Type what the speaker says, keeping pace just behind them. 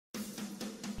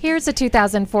Here's a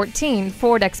 2014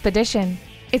 Ford Expedition.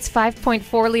 Its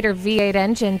 5.4-liter V8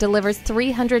 engine delivers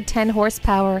 310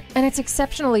 horsepower, and its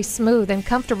exceptionally smooth and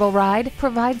comfortable ride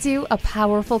provides you a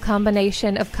powerful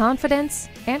combination of confidence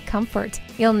and comfort.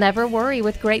 You'll never worry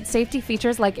with great safety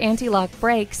features like anti-lock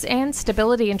brakes and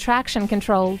stability and traction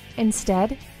control.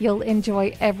 Instead, you'll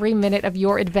enjoy every minute of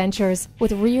your adventures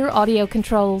with rear audio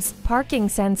controls, parking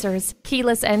sensors,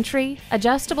 keyless entry,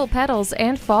 adjustable pedals,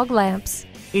 and fog lamps.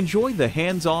 Enjoy the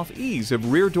hands-off ease of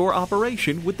rear door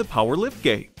operation with the power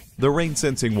liftgate. The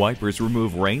rain-sensing wipers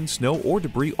remove rain, snow, or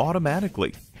debris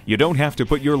automatically. You don't have to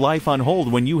put your life on hold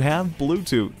when you have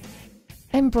Bluetooth.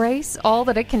 Embrace all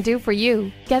that it can do for you.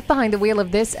 Get behind the wheel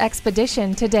of this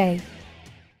Expedition today.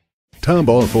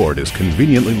 Tomball Ford is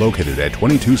conveniently located at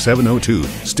 22702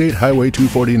 State Highway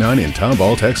 249 in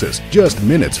Tomball, Texas, just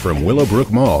minutes from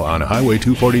Willowbrook Mall on Highway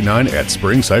 249 at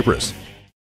Spring Cypress.